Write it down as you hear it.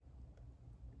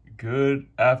Good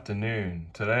afternoon.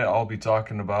 Today I'll be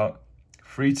talking about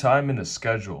free time in a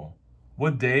schedule.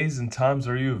 What days and times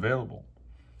are you available?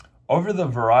 Over the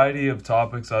variety of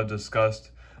topics I've discussed,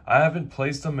 I haven't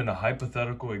placed them in a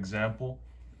hypothetical example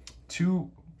to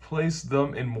place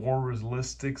them in more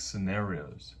realistic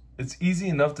scenarios. It's easy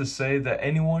enough to say that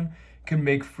anyone can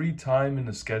make free time in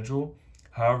a schedule.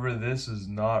 However, this is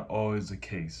not always the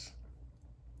case.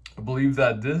 I believe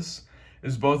that this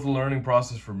is both a learning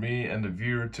process for me and the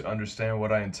viewer to understand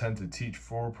what I intend to teach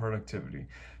for productivity.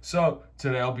 So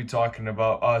today I'll be talking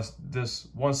about this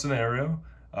one scenario,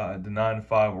 the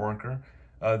 9-to-5 worker.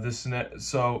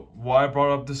 So why I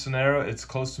brought up this scenario, it's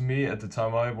close to me at the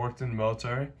time I worked in the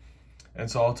military. And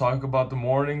so I'll talk about the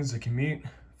mornings, the commute,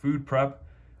 food prep,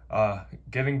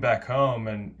 getting back home.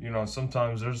 And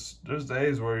sometimes there's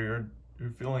days where you're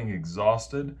feeling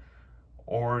exhausted,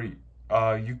 or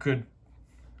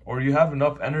you have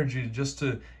enough energy just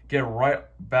to get right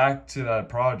back to that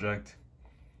project,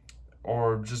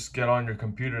 or just get on your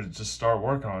computer to just start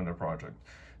working on the project.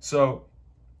 So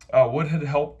what had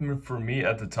helped me for me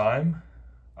at the time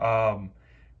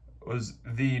was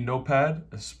the notepad,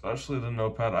 especially the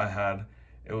notepad I had.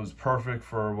 It was perfect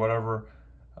for whatever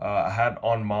I had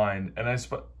on mind, and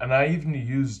I even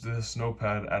used this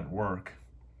notepad at work.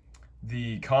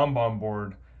 The Kanban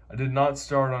board, I did not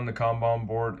start on the Kanban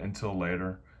board until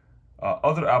later.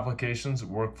 Other applications,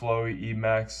 Workflow,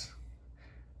 Emacs.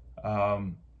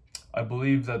 I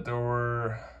believe that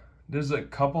there's a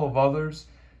couple of others.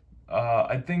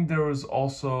 I think there was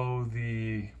also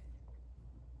it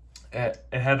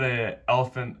had an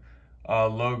elephant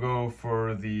logo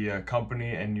for the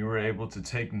company, and you were able to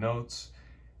take notes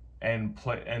and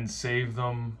save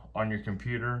them on your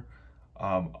computer.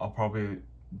 I'll probably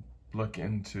look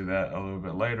into that a little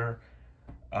bit later.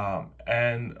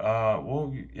 Having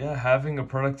a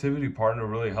productivity partner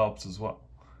really helps as well.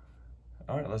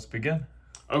 All right, let's begin.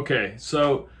 Okay,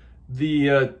 so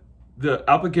the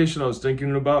application I was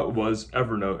thinking about was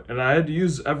Evernote, and I had to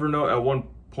use Evernote at one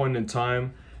point in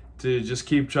time to just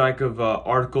keep track of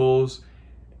articles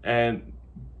and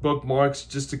bookmarks,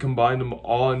 just to combine them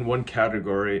all in one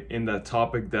category in that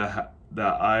topic that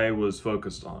I was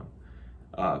focused on.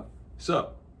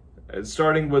 So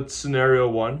starting with scenario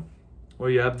one. Well,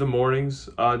 you have the mornings.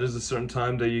 There's a certain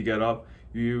time that you get up.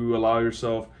 You allow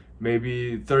yourself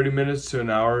maybe 30 minutes to an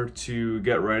hour to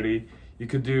get ready. You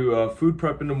could do food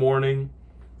prep in the morning,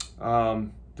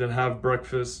 then have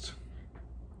breakfast.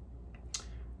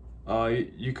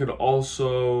 You could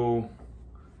also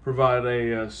provide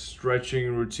a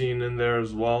stretching routine in there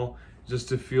as well, just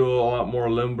to feel a lot more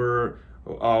limber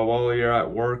while you're at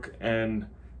work and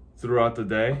throughout the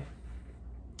day.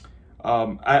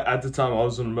 At the time I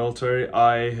was in the military,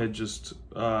 I had just,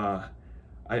 I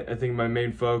think my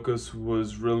main focus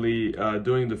was really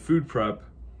doing the food prep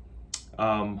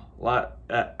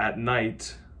at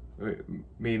night,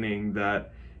 meaning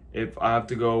that if I have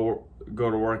to go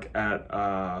to work at,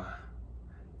 I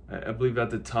believe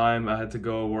at the time I had to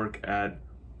go work at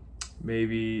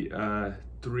maybe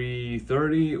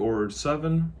 3:30 or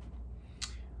 7,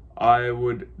 I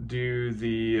would do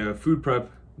the food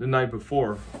prep the night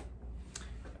before.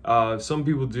 Some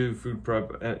people do food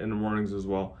prep in the mornings as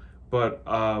well, but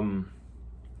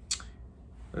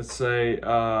let's say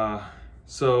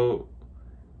so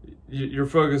you're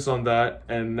focused on that,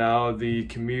 and now the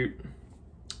commute,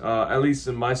 at least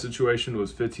in my situation,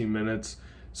 was 15 minutes.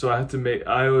 So I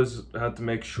always had to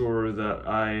make sure that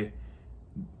I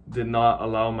did not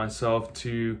allow myself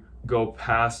to go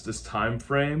past this time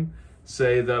frame.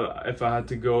 Say that if I had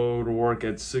to go to work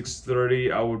at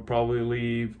 6:30, I would probably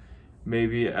leave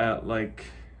maybe at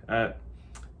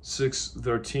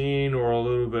 6:13 or a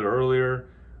little bit earlier.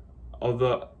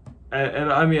 Although,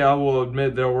 and I mean, I will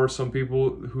admit there were some people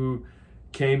who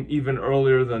came even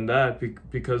earlier than that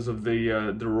because of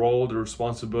the role, the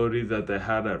responsibility that they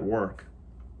had at work.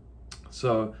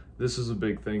 So this is a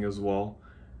big thing as well.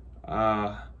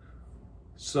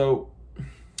 So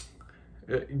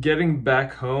getting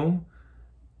back home,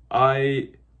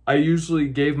 I usually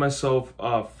gave myself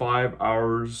 5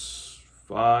 hours,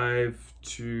 5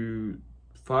 to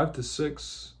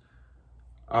 6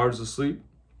 hours of sleep,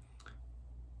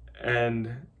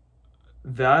 and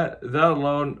that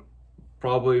alone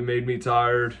probably made me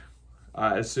tired.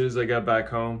 As soon as I got back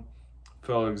home,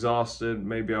 felt exhausted.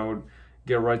 Maybe I would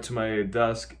get right to my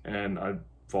desk and I'd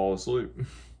fall asleep.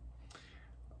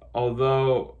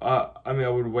 Although I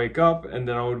would wake up and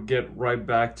then I would get right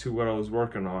back to what I was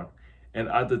working on. And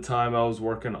at the time I was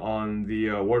working on the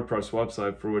WordPress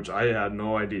website, for which I had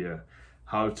no idea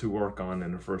how to work on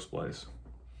in the first place.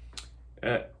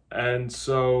 And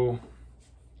so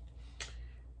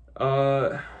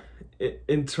Uh,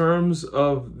 in terms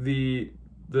of the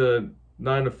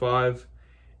 9 to 5,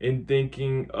 in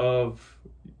thinking of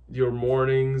your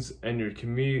mornings and your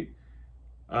commute,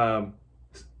 um,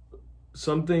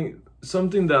 something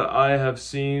that I have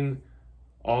seen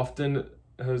often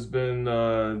has been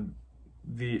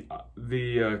the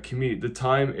commute. The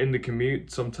time in the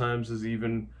commute sometimes is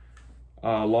even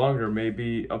longer,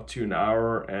 maybe up to an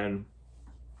hour, and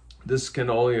this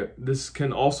can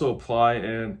also apply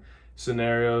in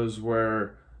scenarios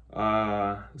where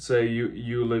say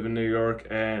you live in New York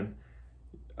and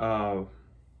uh,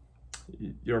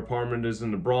 your apartment is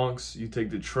in the Bronx. You take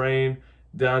the train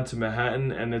down to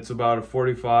Manhattan, and it's about a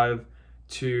 45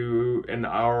 to an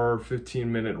hour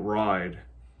 15-minute ride.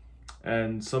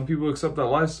 And some people accept that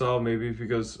lifestyle, maybe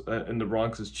because in the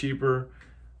Bronx is cheaper.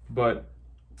 But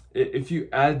if you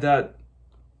add that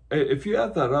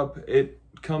up, it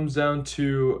comes down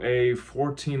to a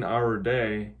 14-hour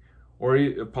day, or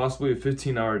possibly a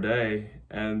 15-hour day.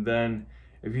 And then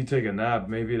if you take a nap,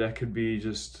 maybe that could be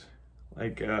just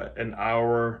like an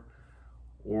hour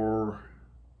or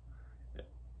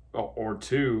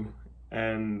two,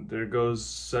 and there goes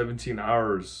 17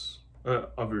 hours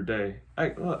of your day.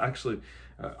 I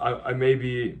may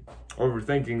be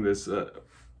overthinking this.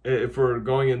 If we're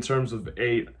going in terms of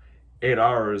eight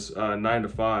hours, 9 to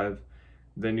 5,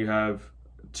 then you have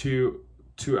two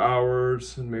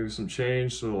hours and maybe some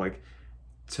change, so like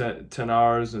 10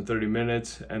 hours and 30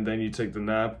 minutes, and then you take the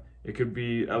nap. It could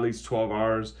be at least 12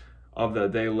 hours of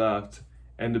that day left,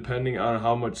 and depending on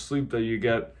how much sleep that you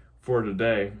get for the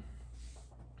day,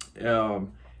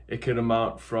 it could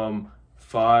amount from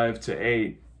 5 to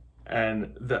 8,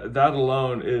 and that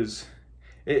alone is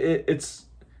it's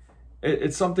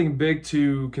something big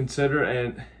to consider,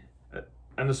 and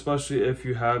especially if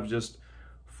you have just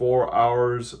 4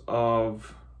 hours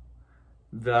of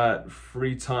that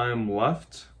free time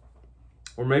left,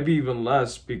 or maybe even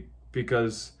less,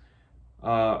 because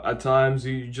at times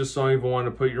you just don't even want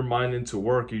to put your mind into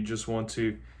work. You just want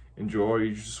to enjoy,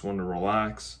 you just want to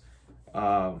relax.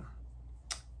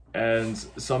 And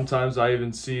sometimes I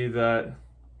even see that,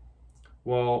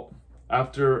 well,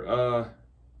 after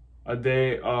a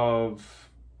day of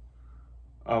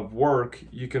work,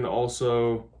 you can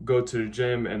also go to the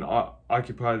gym and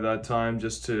occupy that time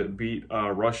just to beat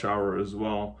rush hour as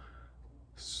well.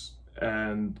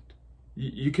 And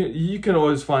you can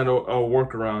always find a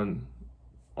workaround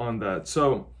on that.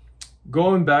 So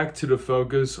going back to the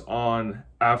focus on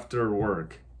after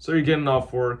work. So you're getting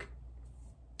off work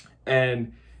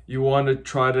and you want to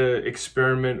try to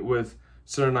experiment with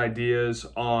certain ideas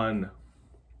on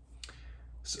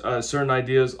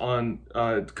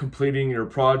completing your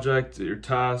project, your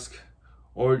task,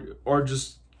 or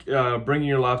just bringing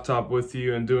your laptop with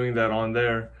you and doing that on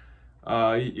there.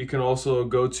 You can also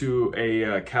go to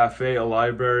a cafe, a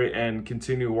library, and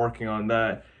continue working on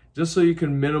that, just so you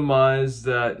can minimize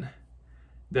that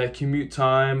commute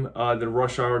time, the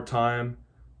rush hour time.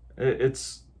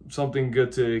 It's something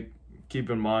good to keep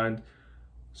in mind.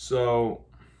 So,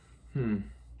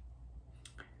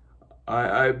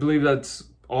 I believe that's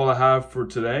all I have for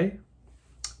today.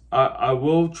 I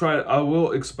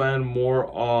will expand more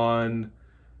on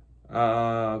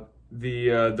the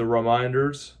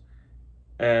reminders,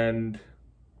 and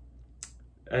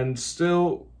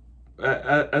still,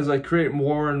 as I create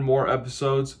more and more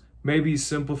episodes, maybe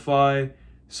simplify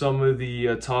some of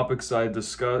the topics I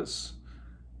discuss,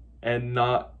 and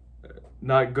not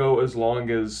go as long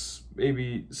as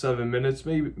maybe 7 minutes.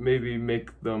 Maybe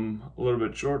make them a little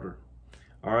bit shorter.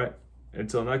 All right,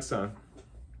 until next time.